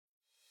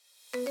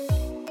This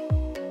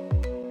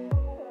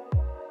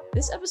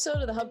episode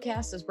of the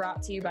Hubcast is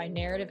brought to you by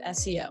Narrative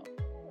SEO.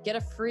 Get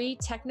a free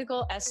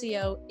technical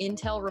SEO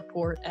intel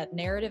report at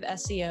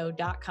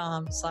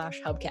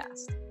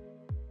narrativeseo.com/Hubcast.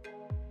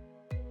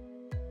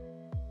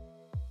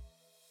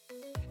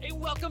 Hey,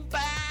 welcome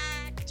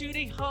back to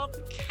the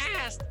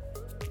Hubcast.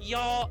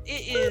 Y'all,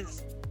 it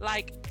is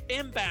like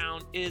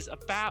Inbound is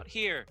about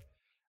here.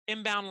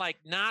 Inbound, like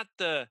not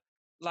the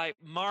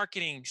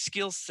marketing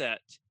skill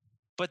set,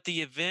 but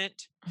the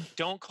event.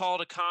 Don't call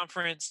it a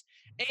conference.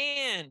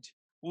 And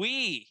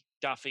we,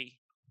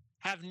 Duffy,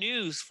 have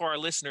news for our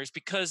listeners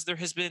because there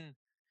has been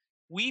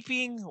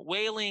weeping,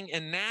 wailing,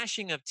 and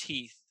gnashing of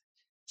teeth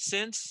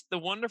since the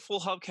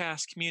wonderful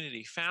Hubcast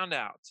community found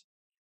out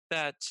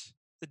that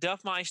the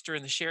Duffmeister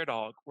and the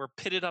Sherdog were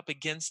pitted up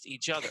against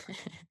each other.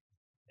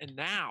 And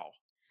now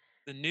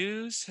the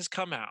news has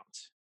come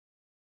out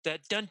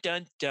that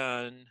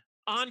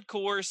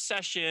encore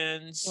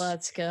sessions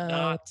Let's go.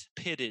 not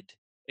pitted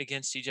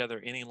against each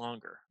other any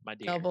longer, my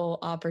dear. Double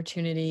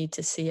opportunity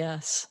to see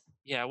us.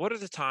 Yeah, what are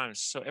the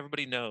times so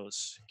everybody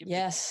knows?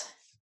 Yes.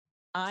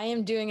 I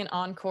am doing an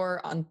encore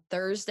on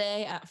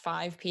Thursday at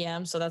 5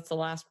 p.m. So that's the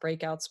last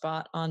breakout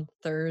spot on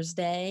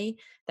Thursday.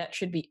 That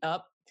should be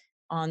up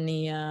on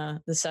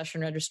the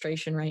session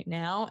registration right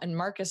now. And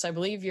Marcus, I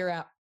believe you're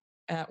at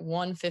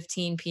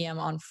 1:15 p.m.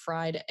 on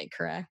Friday,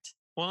 correct?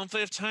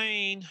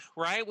 1:15,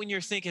 right when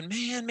you're thinking,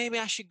 man, maybe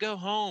I should go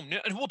home. No,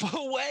 but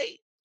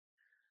wait,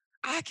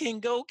 I can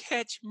go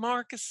catch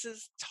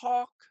Marcus's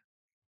talk.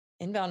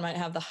 Inbound might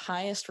have the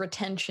highest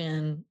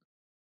retention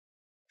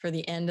for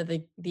the end of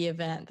the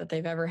event that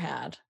they've ever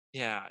had.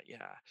 Yeah.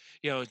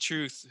 You know,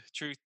 truth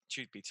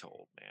be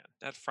told, man,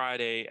 that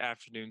Friday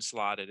afternoon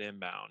slot at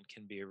Inbound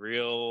can be a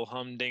real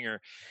humdinger.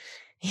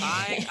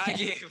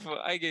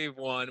 I gave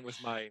one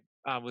with I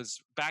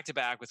was back to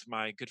back with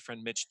my good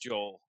friend Mitch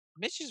Joel.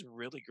 Mitch is a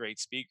really great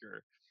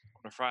speaker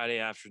on a Friday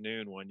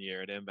afternoon one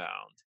year at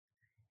Inbound.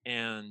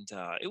 And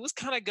it was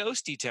kind of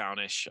ghosty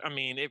townish. I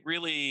mean, it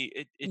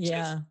really, it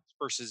just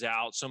disperses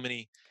out. So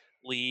many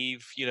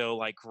leave, you know,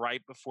 like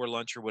right before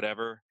lunch or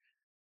whatever.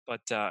 But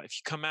if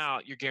you come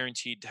out, you're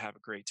guaranteed to have a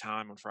great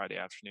time on Friday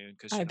afternoon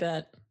because I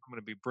bet I'm going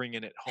to be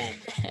bringing it home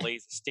with a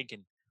blaze of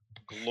stinking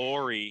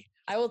glory.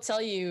 I will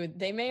tell you,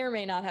 they may or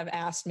may not have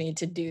asked me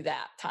to do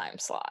that time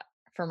slot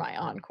for my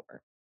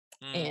encore.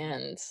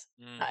 And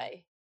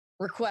I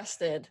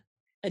requested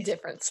a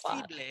different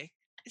slot.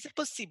 Is it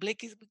possible?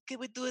 Can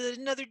we do it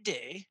another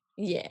day?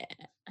 Yeah.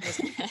 It's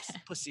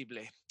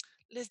possible.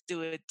 Let's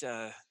do it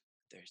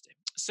Thursday.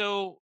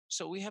 So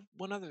we have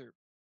one other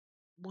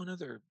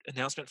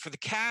announcement for the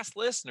cast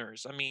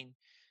listeners. I mean,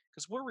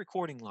 because we're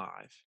recording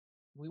live.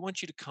 We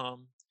want you to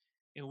come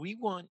and we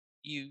want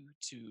you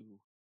to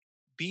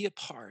be a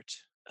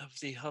part of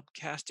the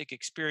Hubcastic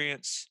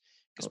experience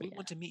because we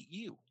want to meet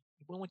you.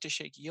 We want to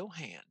shake your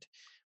hand.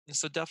 And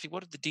so, Duffy,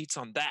 what are the deets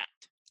on that?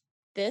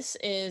 This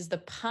is the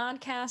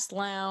podcast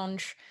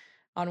lounge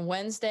on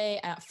Wednesday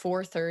at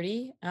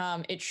 4:30.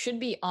 It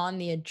should be on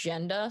the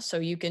agenda, so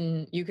you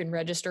can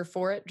register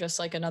for it just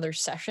like another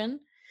session.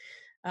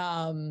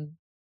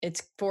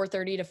 It's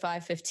 4:30 to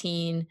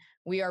 5:15.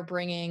 We are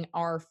bringing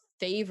our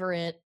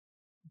favorite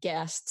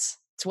guests.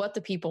 It's what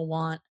the people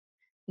want.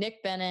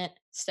 Nick Bennett,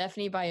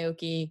 Stephanie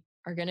Baiocchi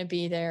are going to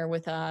be there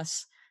with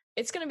us.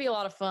 It's going to be a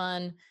lot of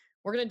fun.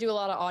 We're going to do a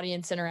lot of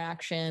audience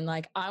interaction.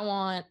 Like, I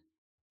want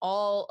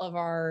all of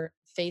our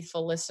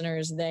faithful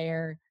listeners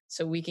there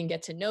so we can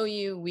get to know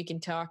you. We can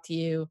talk to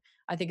you.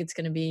 I think it's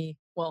going to be,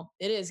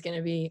 it is going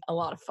to be a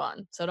lot of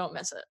fun. So don't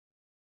miss it.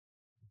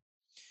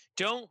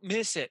 Don't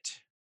miss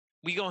it.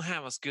 We going to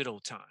have us good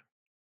old time.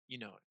 You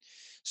know it.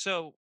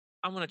 So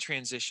I'm going to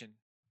transition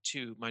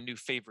to my new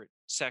favorite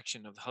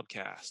section of the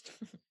Hubcast,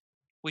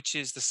 which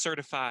is the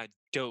certified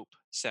dope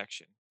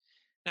section.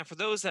 Now, for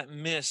those that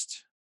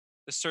missed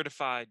the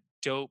certified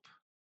dope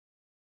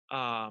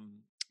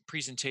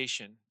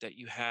presentation that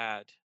you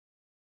had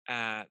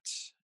at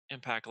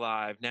Impact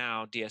Live,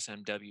 now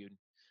DSMW,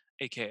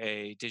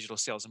 aka Digital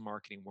Sales and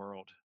Marketing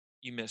World,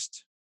 you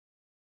missed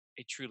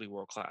a truly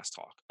world-class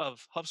talk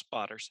of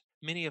HubSpotters,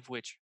 many of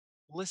which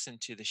listen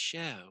to the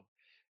show,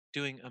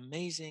 doing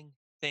amazing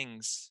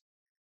things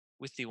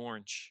with the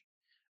orange.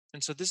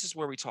 And so this is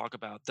where we talk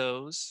about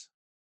those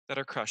that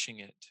are crushing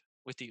it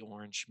with the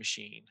orange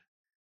machine,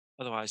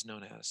 otherwise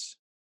known as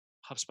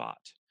HubSpot.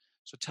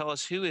 So tell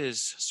us, who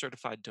is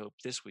certified dope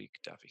this week,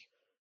 Duffy?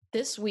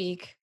 This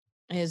week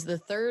is the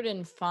third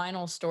and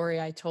final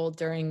story I told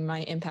during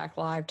my Impact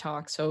Live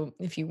talk. So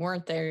if you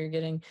weren't there, you're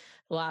getting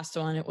the last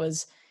one. It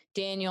was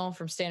Daniel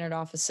from Standard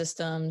Office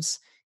Systems.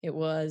 It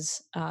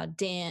was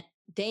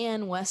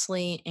Dan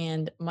Wesley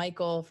and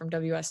Michael from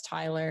WS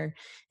Tyler.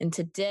 And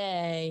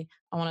today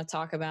I want to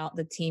talk about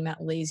the team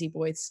at Lazy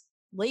Boy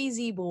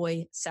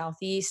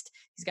Southeast.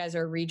 These guys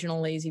are a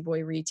regional Lazy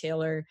Boy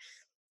retailer.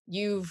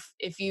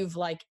 If you've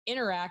like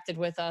interacted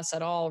with us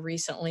at all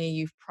recently,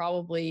 you've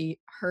probably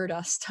heard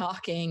us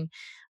talking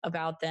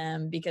about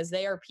them because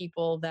they are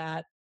people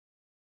that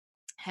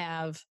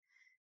have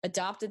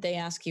adopted They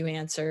Ask You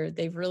Answer.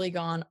 They've really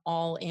gone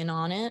all in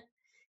on it.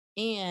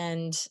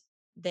 and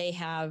they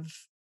have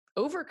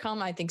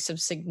overcome, I think, some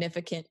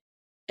significant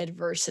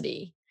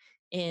adversity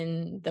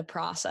in the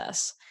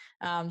process.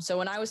 So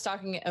when I was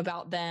talking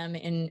about them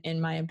in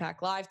my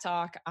Impact Live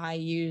talk, I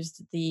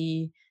used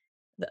the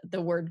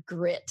word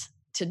grit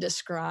to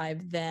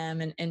describe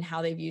them and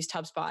how they've used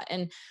HubSpot.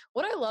 And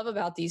what I love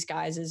about these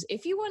guys is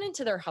if you went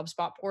into their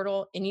HubSpot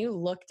portal and you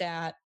looked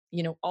at,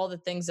 all the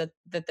things that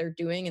they're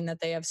doing and that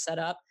they have set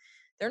up,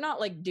 they're not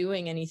like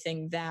doing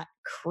anything that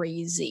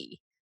crazy.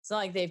 It's not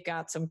like they've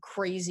got some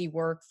crazy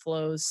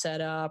workflows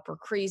set up or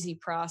crazy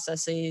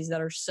processes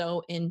that are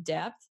so in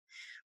depth.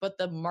 But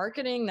the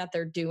marketing that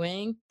they're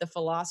doing, the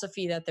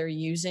philosophy that they're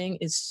using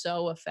is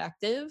so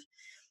effective.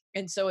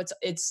 And so it's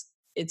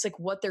like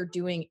what they're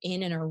doing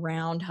in and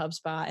around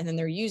HubSpot. And then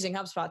they're using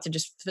HubSpot to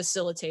just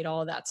facilitate all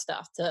of that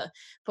stuff, to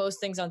post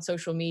things on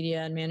social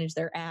media and manage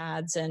their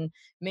ads and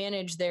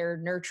manage their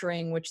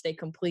nurturing, which they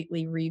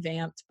completely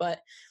revamped. But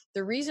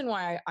the reason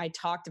why I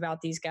talked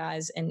about these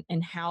guys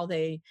and how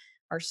they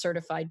are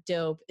certified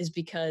dope is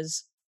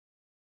because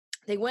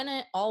they went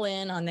all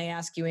in on They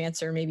Ask You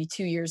Answer maybe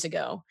 2 years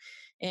ago.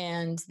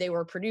 And they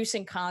were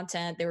producing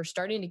content. They were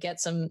starting to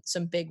get some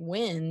big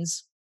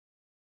wins,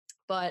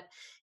 but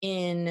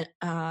in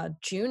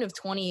June of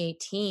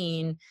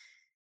 2018,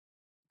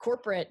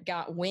 corporate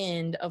got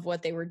wind of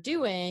what they were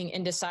doing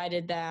and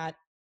decided that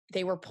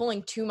they were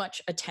pulling too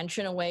much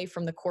attention away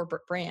from the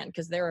corporate brand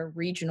because they're a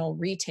regional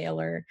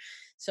retailer.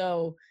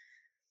 So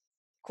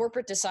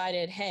corporate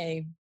decided,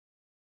 hey,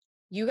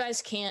 you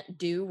guys can't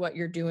do what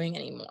you're doing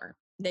anymore.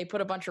 They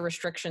put a bunch of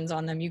restrictions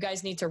on them. You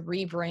guys need to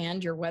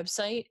rebrand your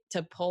website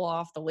to pull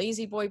off the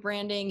Lazy Boy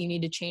branding. You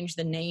need to change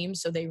the name.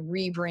 So they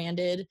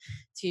rebranded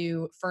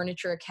to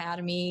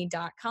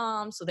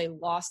furnitureacademy.com. So they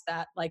lost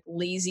that like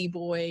Lazy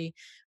Boy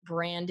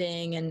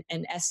branding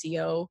and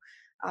SEO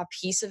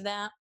piece of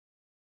that.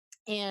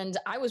 And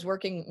I was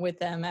working with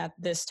them at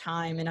this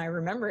time. And I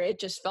remember it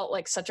just felt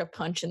like such a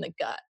punch in the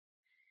gut.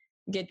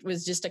 It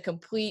was just a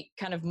complete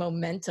kind of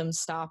momentum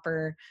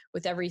stopper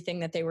with everything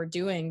that they were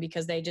doing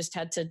because they just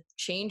had to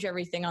change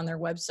everything on their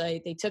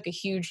website. They took a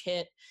huge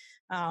hit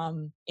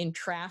in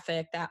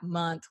traffic that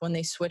month when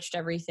they switched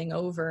everything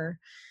over.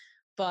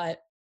 But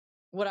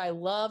what I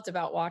loved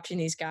about watching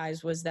these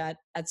guys was that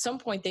at some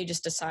point they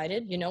just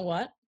decided, you know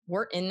what?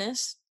 We're in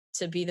this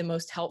to be the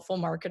most helpful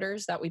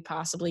marketers that we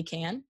possibly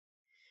can.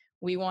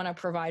 We want to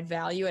provide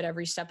value at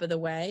every step of the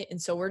way.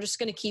 And so we're just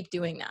going to keep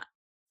doing that,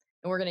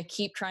 and we're going to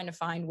keep trying to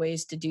find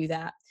ways to do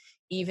that,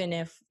 even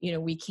if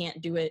we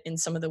can't do it in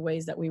some of the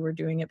ways that we were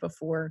doing it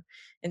before.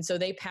 And so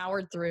they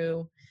powered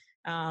through.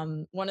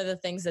 One of the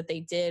things that they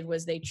did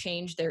was they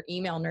changed their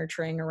email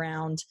nurturing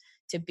around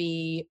to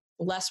be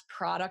less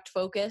product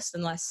focused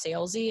and less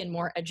salesy and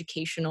more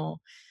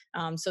educational.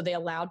 So they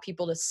allowed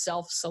people to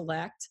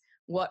self-select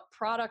what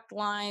product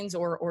lines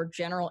or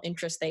general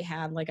interest they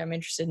had, like I'm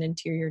interested in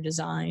interior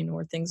design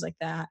or things like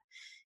that.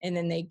 And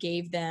then they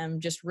gave them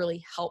just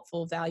really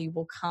helpful,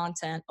 valuable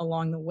content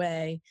along the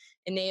way.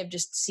 And they have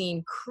just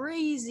seen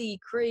crazy,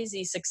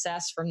 crazy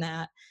success from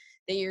that.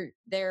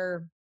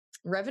 Their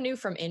revenue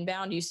from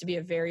inbound used to be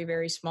a very,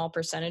 very small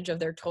percentage of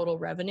their total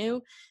revenue.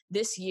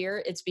 This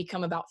year, it's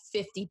become about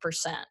 50%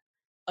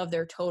 of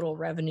their total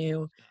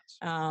revenue.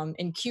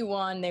 In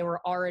Q1, they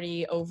were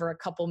already over a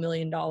couple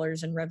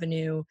 $1,000,000 in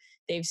revenue.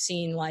 They've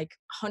seen like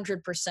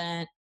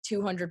 100%,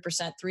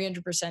 200%,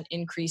 300%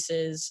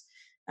 increases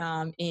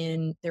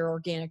in their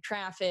organic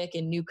traffic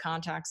and new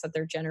contacts that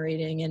they're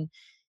generating. And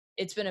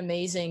it's been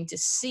amazing to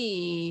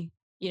see,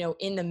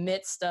 in the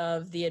midst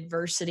of the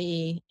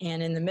adversity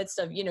and in the midst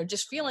of,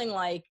 just feeling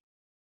like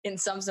in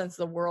some sense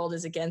the world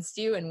is against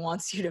you and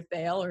wants you to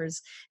fail or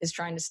is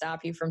trying to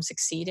stop you from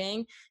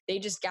succeeding. They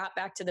just got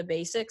back to the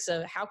basics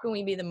of how can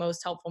we be the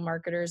most helpful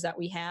marketers that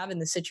we have in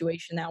the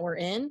situation that we're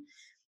in.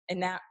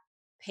 And that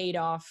paid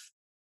off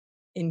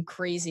in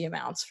crazy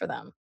amounts for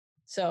them.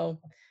 So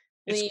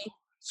It's Lee,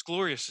 it's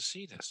glorious to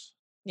see this.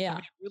 I mean, yeah.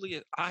 it really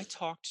is. I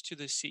talked to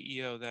the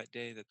CEO that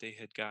day that they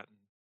had gotten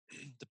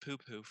the poo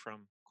poo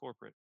from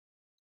corporate,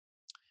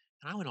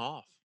 and I went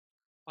off.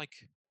 Like,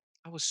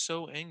 I was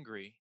so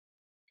angry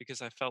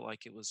because I felt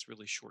like it was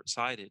really short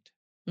sighted,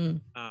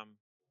 Mm, um,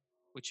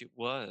 which it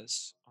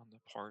was on the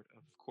part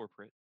of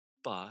corporate.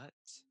 But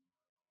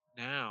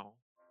now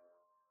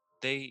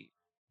they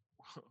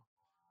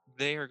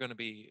they are going to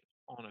be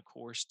on a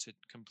course to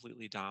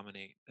completely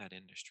dominate that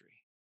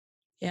industry,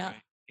 yeah.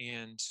 right?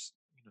 And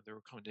there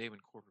will come a day when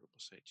corporate will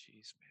say,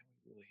 "Geez, man,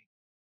 we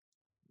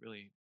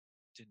really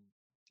didn't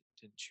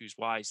didn't choose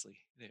wisely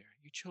there.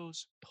 You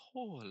chose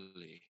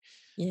poorly."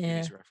 Yeah.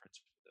 Movies reference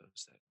for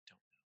those that don't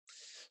know.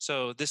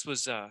 So this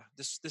was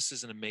this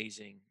is an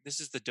amazing. This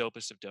is the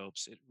dopest of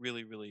dopes. It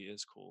really really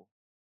is cool.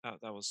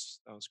 That was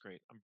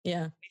great.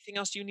 Yeah. Anything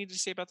else you need to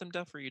say about them,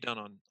 Duff? Or are you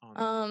done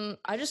on?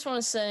 I just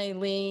want to say,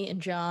 Lee and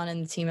John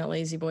and the team at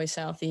Lazy Boy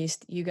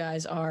Southeast, you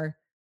guys are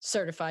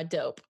certified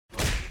dope.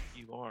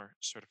 You are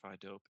certified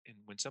dope, and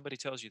when somebody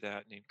tells you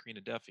that, named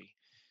Karina Duffy,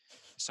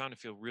 it's starting to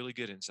feel really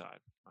good inside,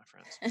 my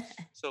friends.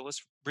 So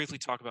let's briefly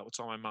talk about what's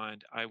on my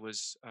mind. I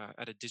was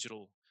at a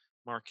digital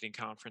marketing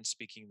conference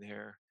speaking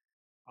there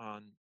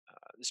on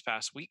this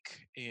past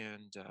week.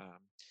 And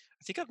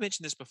I think I've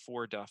mentioned this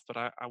before, Duff, but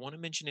I want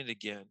to mention it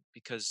again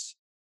because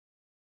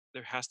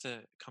there has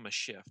to come a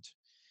shift.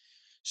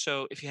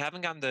 So if you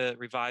haven't gotten the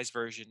revised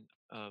version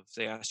of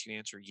They Ask You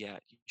Answer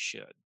yet, you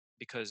should,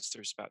 because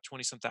there's about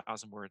 20 some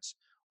thousand words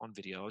on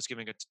video. I was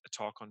giving a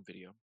talk on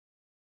video.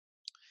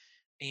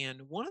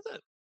 And one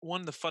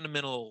of the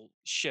fundamental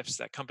shifts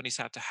that companies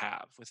have to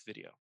have with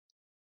video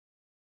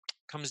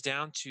comes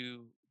down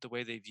to the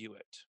way they view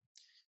it.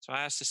 So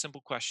I asked a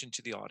simple question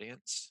to the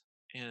audience,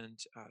 and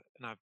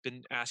I've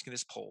been asking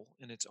this poll,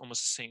 and it's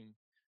almost the same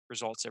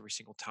results every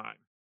single time,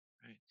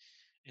 right?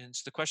 And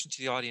so the question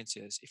to the audience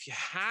is: if you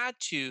had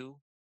to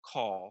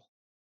call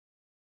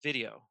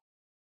video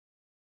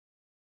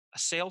a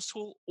sales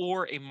tool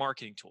or a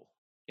marketing tool,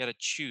 you had to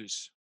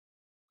choose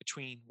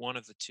between one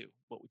of the two,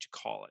 what would you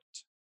call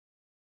it?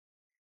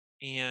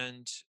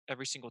 And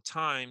every single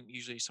time,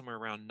 usually somewhere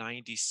around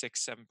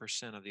 96,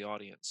 7% of the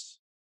audience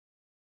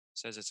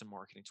says it's a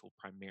marketing tool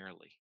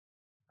primarily.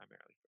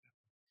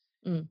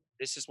 Mm,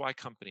 This is why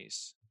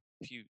companies,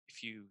 if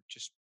you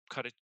just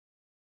cut it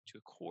to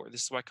a core,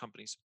 this is why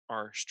companies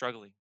are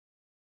struggling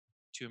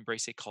to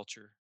embrace a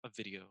culture of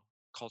video,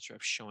 culture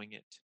of showing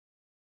it.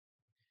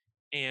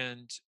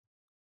 And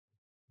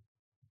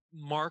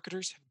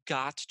marketers have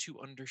got to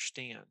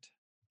understand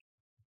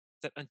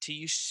that until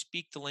you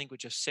speak the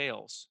language of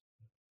sales,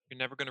 you're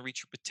never going to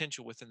reach your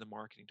potential within the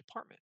marketing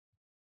department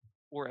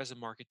or as a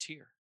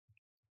marketeer.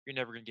 You're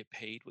never going to get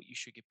paid what you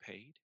should get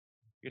paid.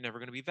 You're never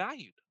going to be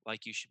valued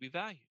like you should be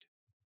valued.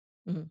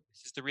 mhm,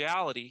 This is the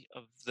reality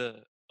of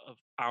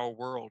our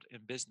world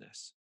in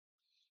business.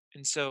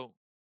 And so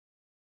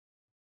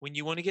when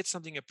you want to get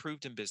something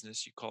approved in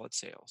business, you call it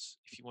sales.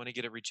 If you want to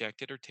get it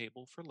rejected or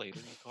tabled for later,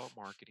 you call it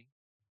marketing.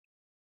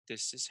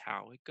 This is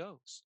how it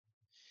goes.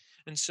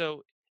 And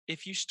so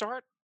if you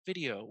start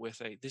video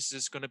with this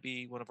is going to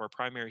be one of our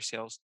primary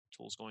sales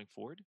tools going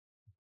forward,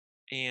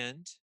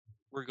 and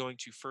we're going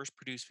to first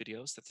produce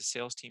videos that the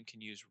sales team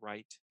can use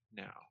right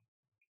now.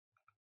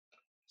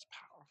 It's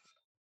powerful.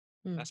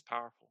 mm, That's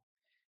powerful.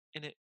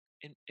 And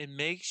it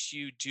makes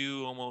you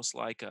do almost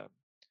like a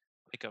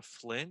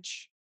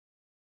flinch,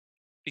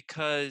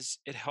 because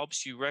it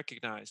helps you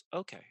recognize,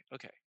 okay,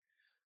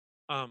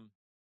 um,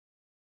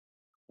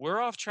 we're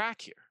off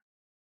track here.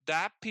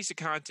 That piece of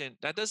content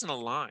that doesn't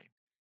align.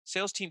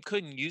 Sales team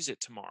couldn't use it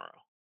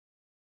tomorrow.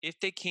 If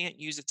they can't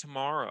use it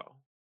tomorrow,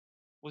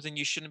 well, then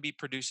you shouldn't be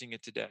producing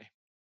it today.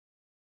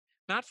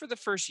 Not for the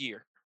first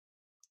year.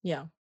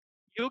 yeah.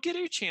 You'll get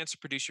a chance to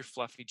produce your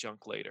fluffy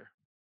junk later.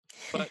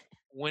 But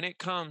when it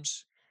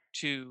comes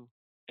to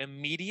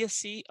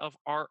immediacy of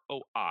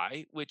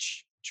ROI,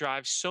 which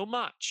drives so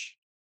much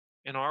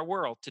in our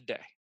world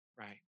today,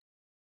 right?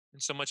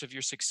 And so much of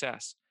your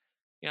success.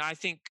 I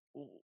think,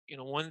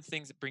 one of the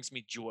things that brings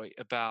me joy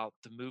about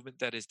the movement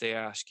that is They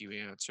Ask You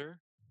Answer,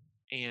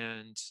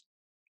 and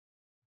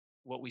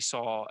what we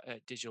saw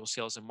at Digital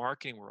Sales and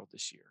Marketing World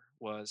this year,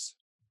 was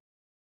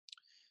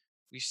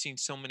we've seen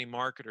so many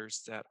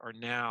marketers that are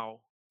now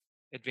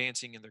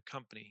advancing in their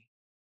company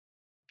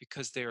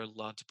because they are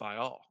loved by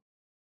all.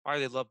 Why are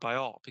they loved by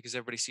all? Because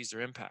everybody sees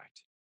their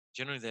impact.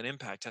 Generally, that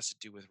impact has to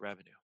do with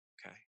revenue.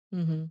 Okay.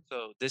 Hmm.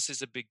 So this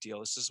is a big deal.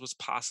 This is what's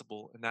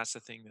possible. And that's the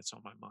thing that's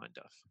on my mind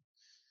of.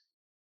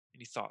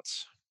 Any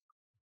thoughts?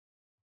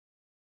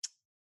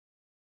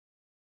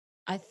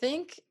 I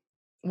think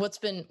what's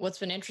been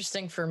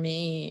interesting for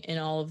me in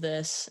all of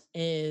this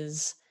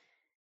is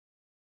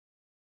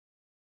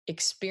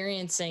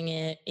experiencing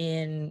it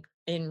in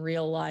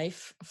real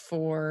life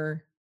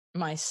for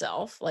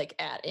myself, like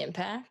at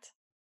Impact,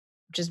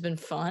 which has been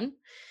fun.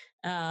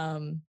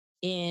 Um,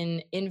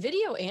 in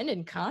video and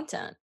in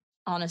content,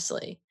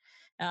 honestly.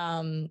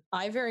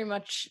 I very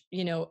much,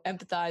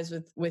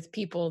 empathize with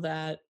people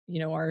that,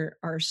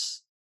 are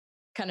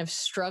kind of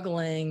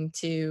struggling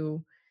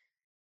to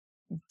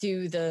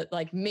do the,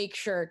 like, make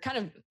sure, kind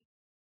of,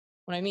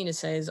 what I mean to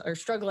say is, are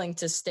struggling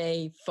to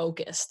stay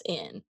focused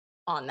in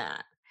on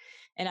that.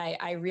 And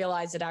I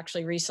realized it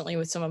actually recently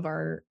with some of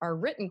our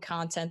written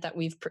content that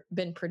we've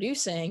been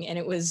producing. And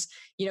it was,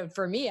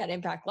 for me at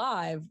Impact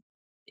Live,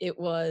 it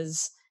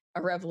was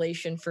a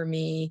revelation for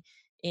me.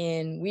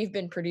 In we've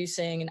been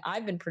producing, and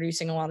I've been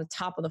producing a lot of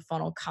top of the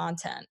funnel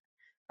content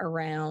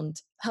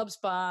around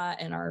HubSpot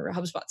and our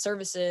HubSpot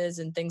services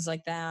and things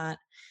like that,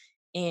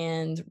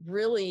 and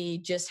really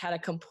just had a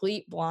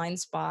complete blind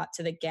spot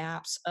to the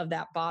gaps of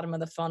that bottom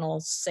of the funnel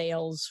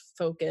sales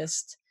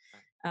focused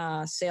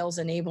Right. sales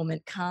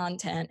enablement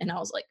content. And I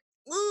was like,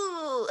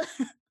 ooh,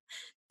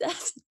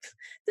 that's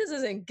this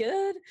isn't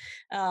good.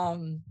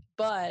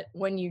 But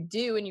when you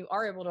do, and you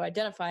are able to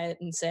identify it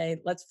and say,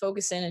 let's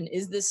focus in, and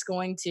is this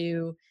going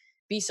to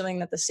be something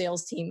that the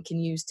sales team can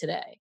use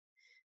today?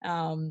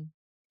 um,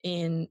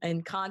 in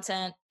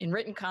content, in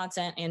written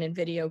content, and in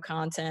video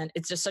content.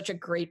 It's just such a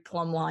great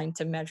plumb line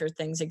to measure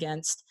things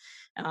against.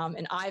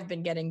 And I've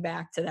been getting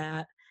back to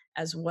that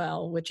as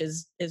well, which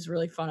is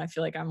really fun. I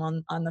feel like I'm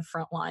on the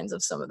front lines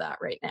of some of that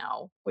right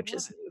now, I which love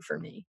is it. new for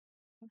me.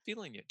 I'm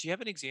feeling you. Do you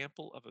have an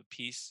example of a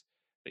piece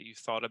that you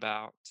thought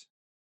about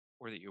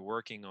or that you're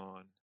working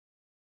on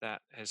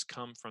that has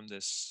come from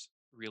this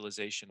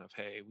realization of,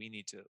 hey, we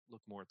need to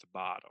look more at the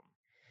bottom?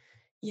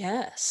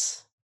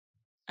 Yes.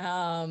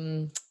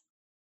 Um,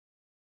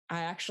 I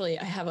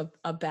have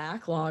a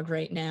backlog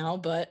right now,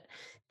 but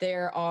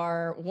there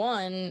are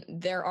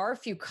a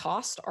few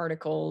cost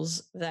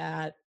articles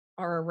that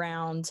are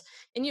around,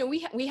 and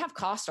we have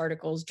cost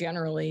articles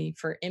generally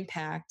for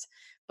impact,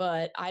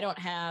 but I don't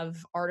have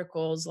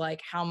articles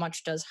like how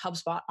much does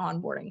HubSpot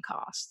onboarding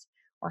cost,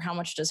 or how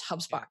much does Yeah,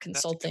 HubSpot that's a good,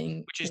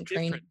 consulting which is and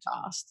training different.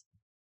 cost.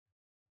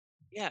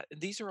 Yeah,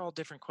 these are all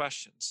different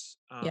questions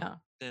Yeah,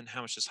 than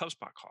how much does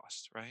HubSpot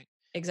cost, right?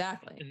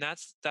 exactly. And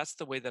that's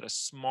the way that a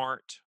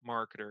smart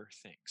marketer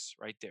thinks,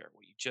 right there,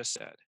 what you just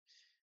said,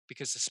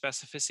 because the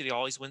specificity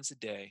always wins the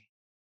day.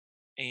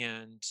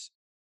 And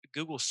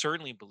Google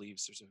certainly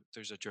believes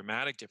there's a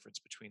dramatic difference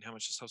between how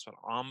much does HubSpot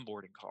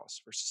onboarding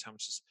cost versus how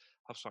much does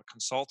HubSpot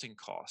consulting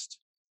cost,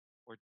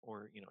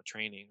 or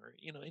training, or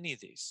any of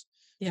these.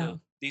 So Yeah.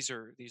 these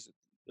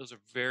those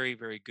are very,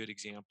 very good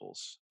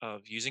examples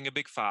of using a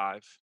big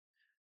five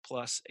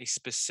plus a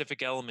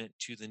specific element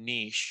to the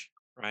niche,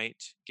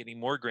 right? Getting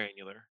more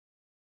granular,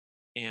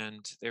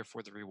 and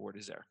therefore the reward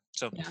is there.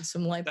 So Yeah,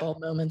 some light that bulb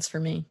moments for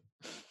me.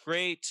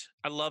 great.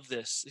 I love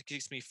this. It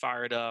keeps me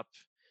fired up.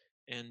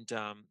 And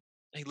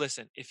hey,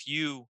 listen, if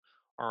you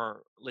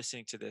are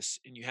listening to this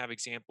and you have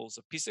examples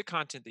of pieces of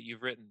content that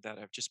you've written that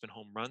have just been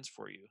home runs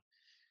for you,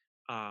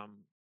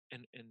 um,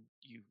 and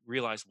you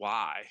realize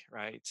why,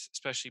 right?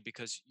 Especially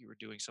because you were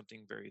doing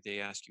something very they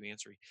ask you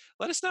answery.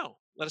 Let us know.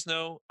 Let us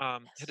know.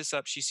 Hit Yes. us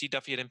up,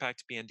 Duffy at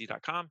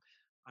impactbnd.com.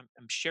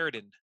 I'm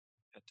Sheridan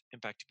at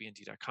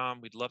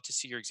impactbnd.com. We'd love to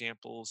see your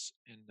examples,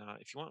 and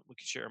if you want, we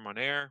can share them on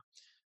air,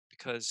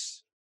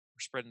 because we're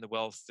spreading the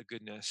wealth, the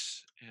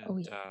goodness, Oh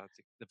and yeah.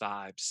 the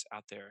vibes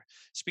out there.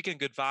 Speaking of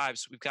good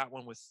vibes, we've got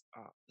one with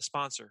the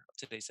sponsor of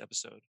today's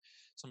episode,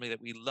 somebody that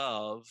we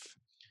love,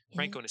 Yeah.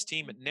 Franco and his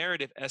team at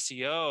Narrative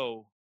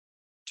SEO.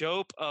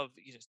 Dope of,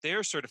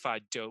 they're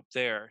certified dope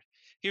there.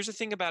 Here's the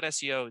thing about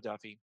SEO,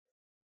 Duffy.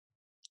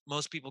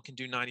 Most people can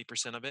do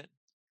 90% of it.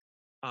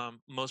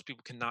 Most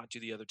people cannot do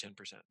the other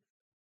 10%.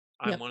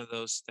 I'm Yep. one of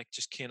those that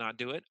just cannot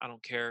do it. I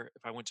don't care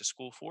if I went to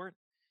school for it.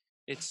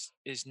 It's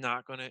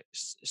not gonna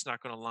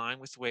align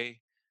with the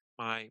way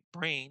my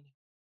brain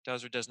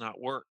does or does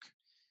not work.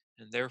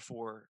 And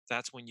therefore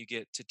that's when you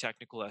get to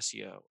technical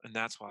SEO. And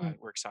that's Mm. why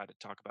we're excited to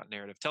talk about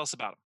narrative. Tell us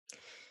about them.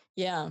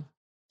 Yeah,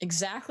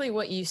 exactly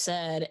what you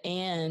said.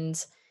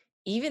 And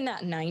even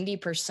that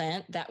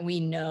 90% that we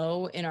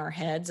know in our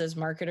heads as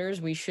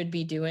marketers we should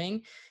be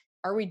doing,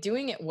 are we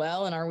doing it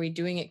well, and are we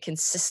doing it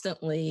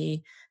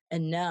consistently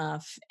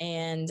enough?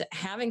 And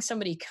having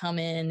somebody come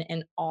in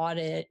and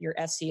audit your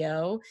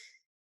SEO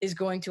is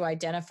going to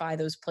identify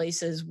those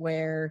places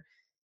where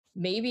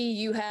maybe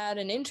you had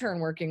an intern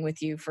working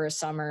with you for a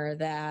summer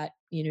that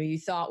you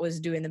thought was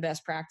doing the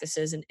best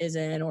practices and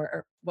isn't,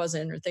 or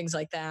wasn't, or things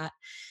like that,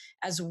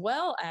 as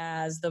well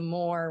as the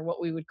more what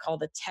we would call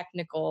the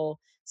technical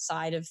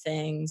side of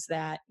things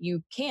that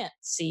you can't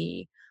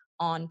see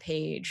on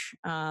page,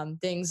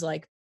 things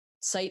like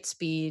site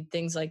speed,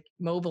 things like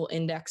mobile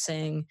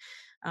indexing,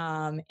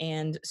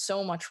 and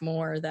so much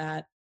more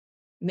that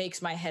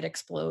makes my head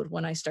explode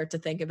when I start to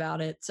think about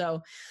it.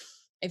 So,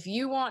 if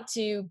you want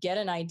to get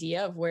an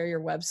idea of where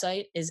your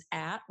website is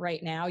at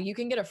right now, you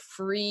can get a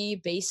free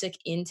basic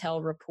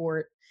intel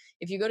report.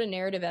 If you go to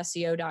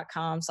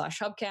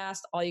narrativeseo.com/hubcast,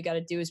 all you got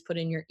to do is put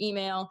in your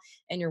email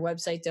and your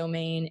website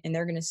domain, and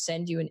they're going to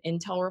send you an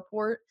intel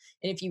report.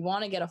 And if you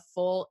want to get a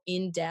full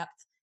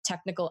in-depth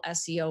technical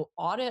SEO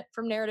audit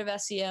from Narrative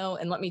SEO,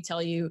 and let me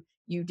tell you,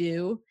 you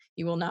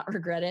will not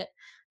regret it.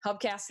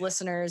 Hubcast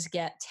listeners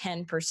get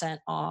 10%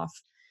 off.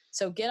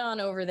 So get on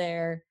over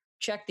there,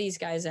 check these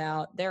guys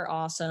out. They're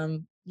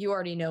awesome. You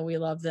already know we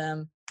love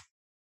them.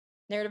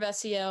 Narrative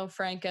SEO,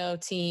 Franco,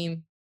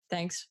 team,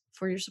 thanks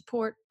for your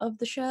support of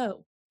the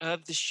show.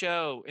 Of the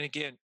show. And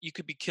again, you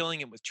could be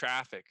killing it with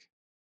traffic,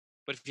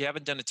 but if you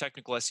haven't done a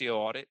technical SEO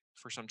audit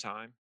for some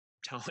time,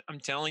 I'm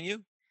telling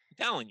you,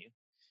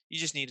 you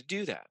just need to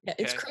do that. Yeah,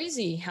 it's Okay.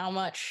 crazy how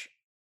much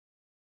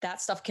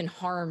that stuff can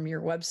harm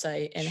your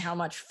website, and how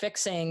much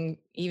fixing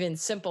even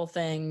simple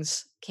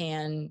things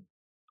can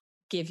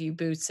give you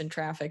boosts in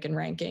traffic and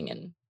ranking.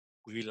 And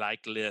We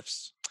like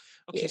lifts.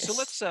 Okay, so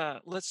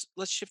yes.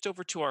 let's shift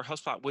over to our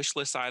HubSpot wish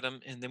list item,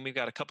 and then we've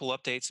got a couple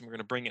updates, and we're going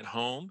to bring it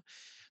home.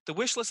 The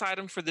wish list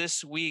item for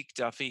this week,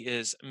 Duffy,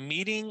 is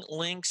meeting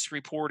links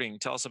reporting.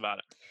 Tell us about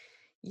it.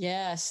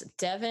 Yes,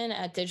 Devin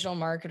at Digital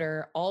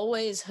Marketer,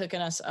 always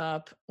hooking us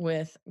up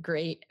with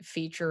great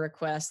feature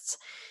requests.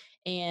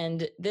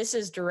 And this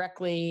is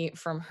directly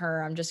from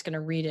her. I'm just going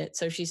to read it.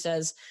 So she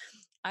says,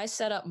 I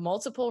set up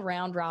multiple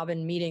round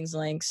robin meetings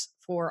links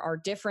for our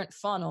different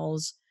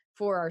funnels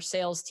for our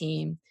sales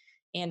team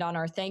and on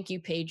our thank you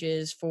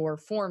pages for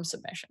form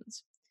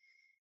submissions.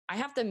 I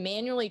have to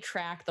manually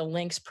track the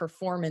link's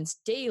performance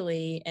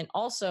daily. And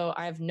also,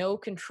 I have no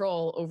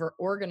control over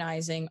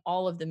organizing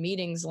all of the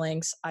meetings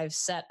links I've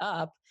set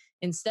up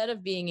instead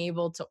of being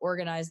able to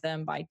organize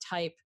them by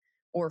type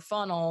or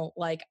funnel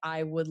like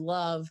I would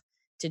love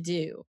to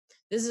do.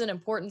 This is an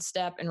important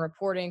step in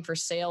reporting for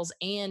sales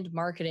and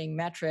marketing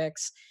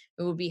metrics.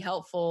 It would be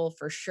helpful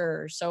for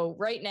sure. So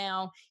right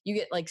now you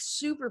get like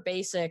super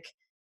basic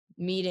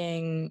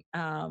meeting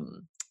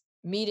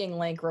meeting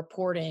link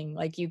reporting,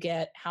 like you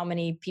get how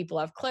many people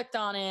have clicked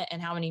on it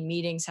and how many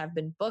meetings have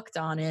been booked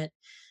on it.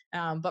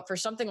 But for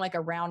something like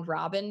a round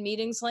robin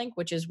meetings link,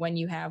 which is when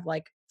you have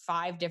like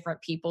 5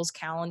 different people's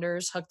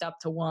calendars hooked up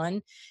to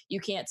one,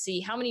 you can't see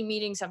how many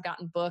meetings have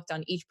gotten booked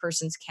on each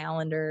person's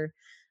calendar,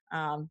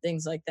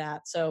 things like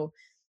that. So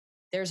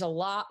there's a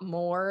lot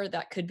more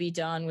that could be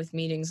done with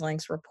meetings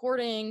links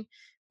reporting.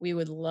 We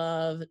would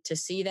love to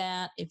see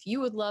that. If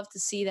you would love to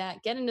see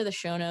that, get into the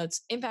show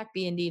notes,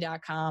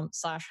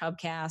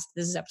 impactbnd.com/hubcast.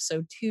 This is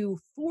episode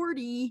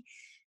 240,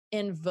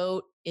 and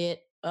vote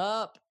it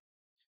up.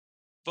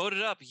 Vote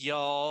it up,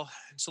 y'all.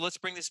 So let's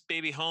bring this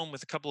baby home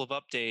with a couple of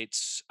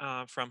updates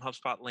from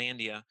HubSpot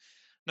Landia.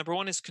 Number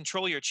one is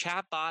control your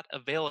chatbot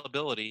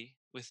availability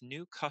with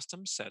new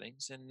custom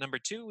settings. And number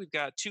two, we've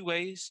got 2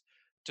 ways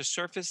to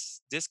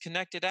surface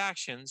disconnected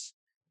actions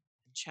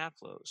in chat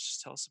flows.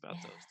 Tell us about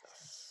those, Stefan.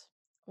 Yes.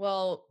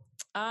 Well,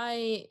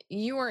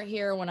 you weren't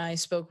here when I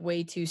spoke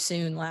way too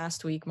soon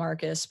last week,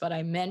 Marcus, but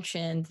I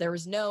mentioned there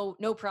was no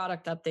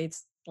product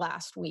updates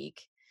last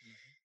week. Mhm.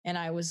 And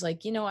I was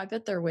like, I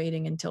bet they're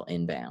waiting until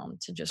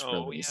inbound to just Oh,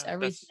 release yeah, that's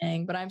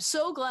everything. But I'm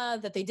so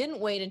glad that they didn't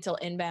wait until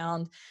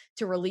inbound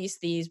to release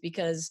these,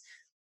 because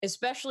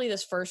especially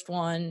this first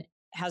one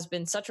has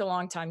been such a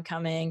long time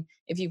coming.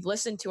 If you've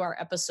listened to our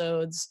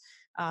episodes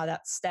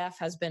that Steph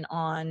has been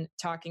on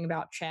talking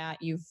about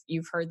chat,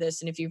 you've heard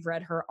this, and if you've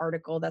read her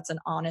article, that's an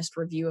honest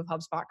review of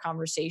HubSpot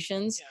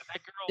conversations. yeah,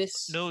 that girl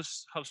This,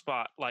 knows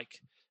HubSpot. Like,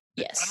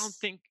 I don't yes.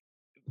 think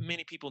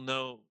many people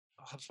know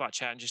HubSpot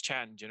chat and just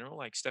chat in general,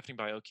 like Stephanie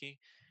Bioki.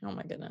 Oh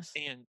my goodness,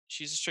 And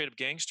she's a straight up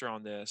gangster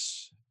on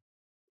this.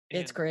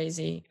 it's And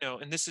crazy.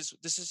 and this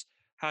is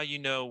how you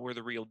know we're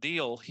the real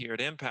deal here at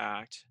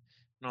Impact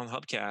and on the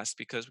Hubcast,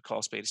 because we call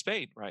a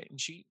spade, right?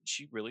 And she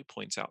really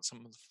points out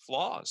some of the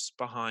flaws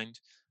behind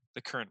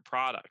the current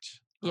product.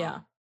 Yeah.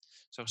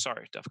 So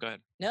sorry, Duff, go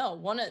ahead.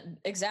 No,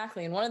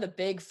 exactly. And one of the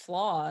big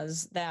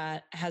flaws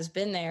that has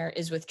been there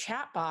is with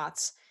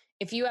chatbots.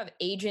 If you have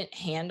agent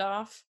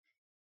handoff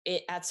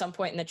at some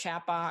point in the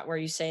chatbot where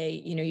you say,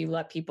 you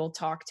let people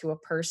talk to a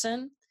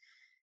person,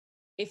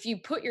 if you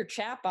put your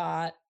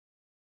chatbot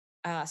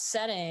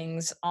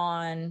settings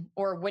on,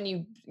 or when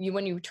you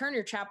turn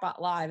your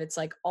chatbot live, it's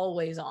like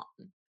always on.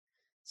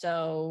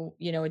 So,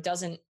 it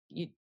doesn't,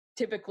 you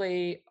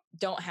typically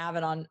don't have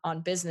it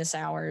on business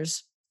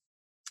hours.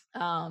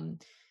 Um,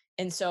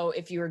 and so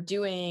if you're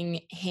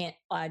doing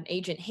an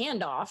agent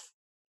handoff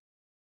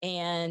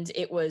and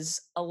it was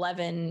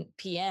 11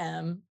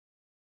 p.m.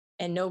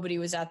 and nobody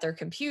was at their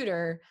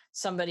computer,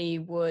 somebody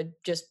would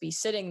just be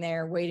sitting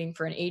there waiting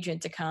for an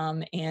agent to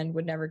come and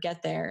would never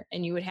get there.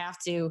 And you would have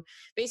to,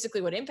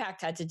 basically what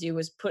Impact had to do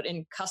was put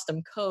in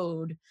custom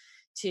code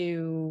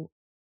to,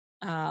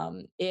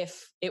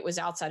 if it was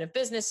outside of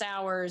business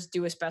hours,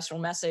 do a special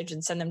message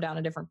and send them down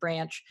a different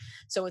branch.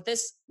 So with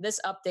this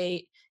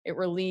update, it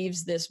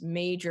relieves this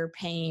major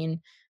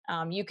pain.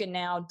 You can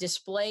now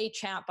display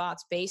chatbots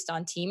based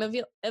on team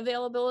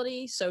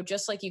availability. So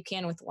just like you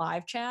can with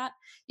live chat,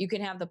 you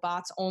can have the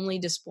bots only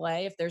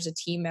display if there's a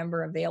team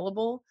member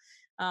available.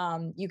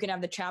 You can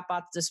have the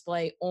chatbots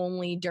display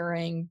only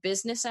during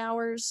business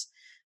hours.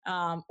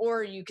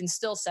 Or you can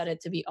still set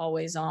it to be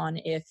always on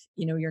if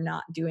you're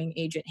not doing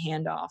agent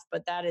handoff,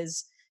 but that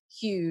is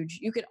huge.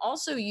 You can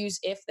also use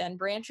if then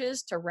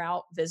branches to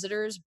route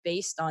visitors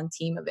based on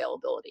team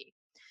availability.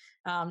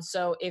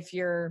 So if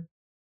you're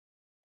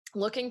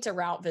looking to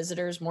route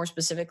visitors more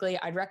specifically,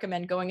 I'd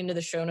recommend going into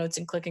the show notes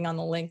and clicking on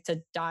the link to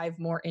dive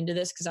more into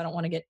this, because I don't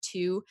want to get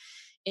too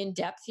in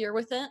depth here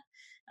with it.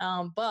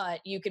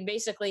 But you can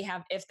basically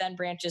have if then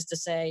branches to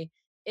say,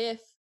 if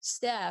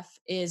Steph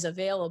is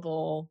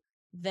available,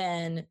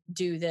 then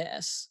do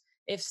this.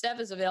 If Steph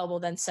is available,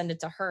 then send it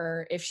to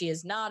her. If she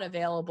is not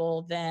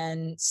available,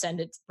 then send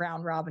it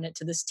round robin it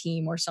to this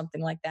team or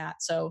something like that.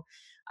 So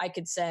I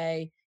could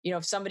say,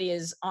 if somebody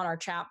is on our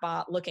chat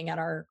bot looking at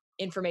our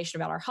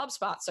information about our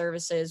HubSpot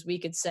services, we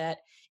could set,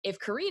 if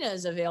Karina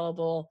is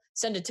available,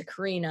 send it to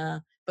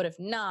Karina, but if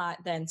not,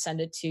 then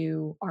send it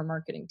to our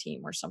marketing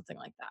team or something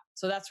like that.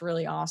 So that's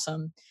really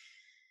awesome.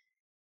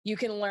 You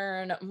can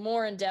learn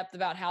more in depth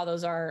about how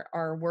those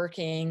are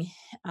working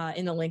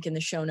in the link in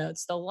the show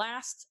notes. The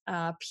last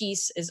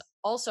piece is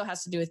also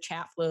has to do with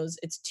chat flows.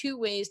 It's 2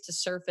 ways to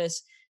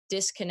surface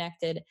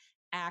disconnected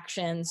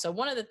action. So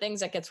one of the things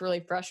that gets really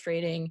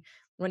frustrating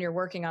when you're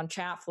working on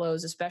chat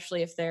flows,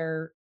 especially if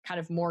they're kind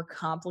of more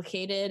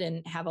complicated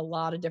and have a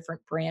lot of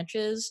different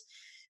branches,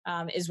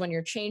 is when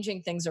you're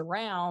changing things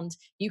around,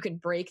 you can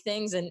break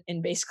things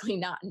and basically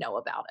not know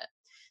about it.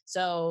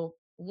 So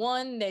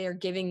one, they are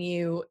giving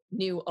you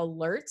new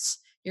alerts.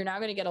 You're now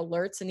going to get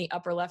alerts in the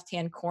upper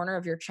left-hand corner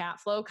of your chat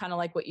flow, kind of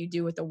like what you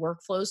do with the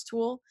workflows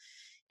tool.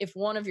 If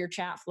one of your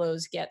chat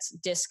flows gets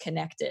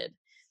disconnected,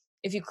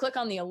 If you click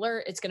on the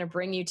alert, it's going to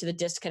bring you to the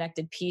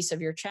disconnected piece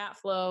of your chat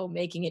flow,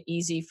 making it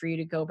easy for you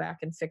to go back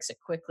and fix it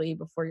quickly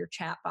before your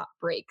chatbot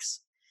breaks.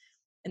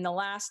 And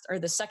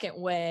the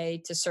second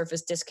way to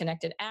surface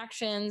disconnected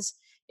actions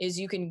is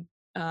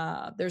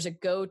there's a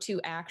go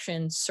to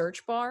action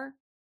search bar.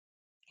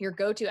 Your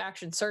go to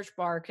action search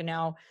bar can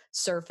now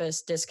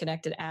surface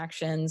disconnected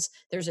actions.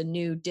 There's a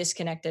new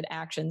disconnected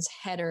actions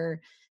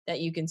header that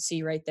you can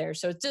see right there.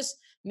 So it's just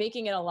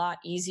making it a lot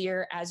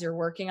easier as you're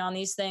working on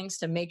these things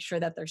to make sure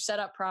that they're set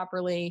up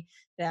properly,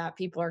 that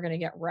people are going to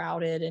get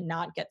routed and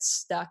not get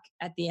stuck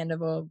at the end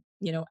of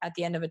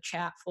a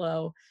chat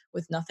flow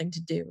with nothing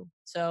to do.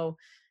 So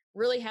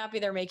really happy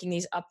they're making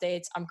these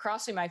updates. I'm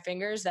crossing my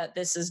fingers that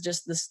this is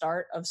just the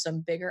start of some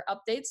bigger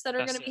updates that are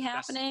going That's to be it.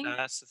 happening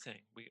That's the thing.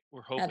 We're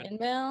at hoping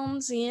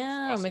inbounds.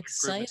 Yeah, I'm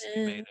lots of improvements to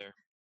be made excited. there.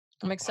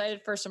 I'm Lots.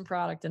 excited for some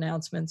product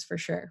announcements for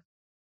sure.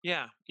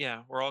 Yeah,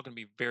 yeah. We're all going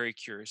to be very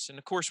curious, and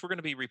of course, we're going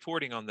to be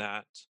reporting on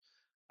that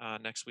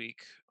next week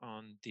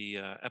on the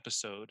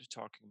episode,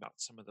 talking about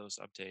some of those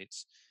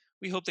updates.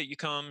 We hope that you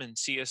come and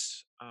see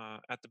us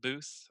at the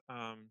booth.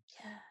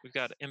 We've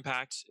got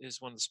Impact is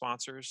one of the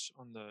sponsors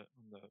on the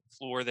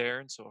floor there,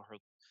 and so our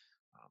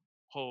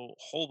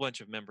whole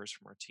bunch of members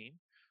from our team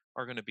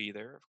are going to be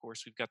there. Of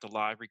course, we've got the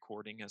live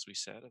recording, as we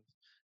said, of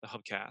the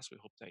Hubcast. We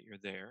hope that you're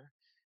there.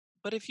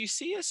 But if you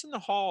see us in the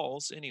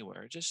halls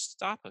anywhere, just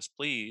stop us,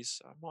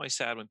 please. I'm always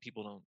sad when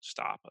people don't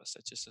stop us.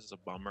 That just is a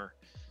bummer.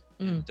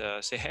 Mm.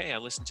 And say, hey, I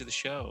listened to the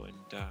show,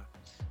 and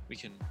we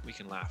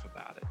can laugh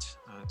about it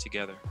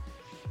together.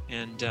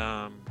 And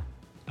other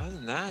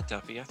than that,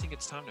 Duffy, I think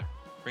it's time to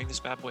bring this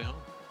bad boy home.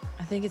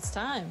 I think it's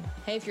time.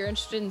 Hey, if you're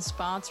interested in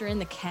sponsoring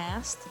the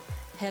cast,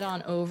 head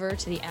on over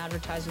to the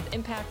Advertise with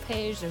Impact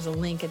page. There's a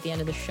link at the end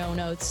of the show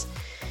notes.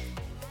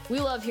 We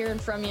love hearing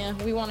from you.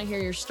 We want to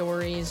hear your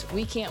stories.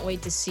 We can't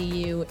wait to see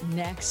you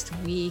next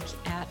week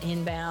at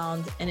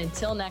Inbound. And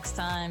until next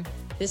time,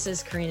 this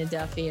is Karina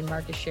Duffy and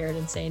Marcus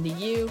Sheridan saying to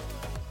you,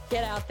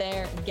 get out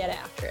there and get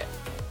after it.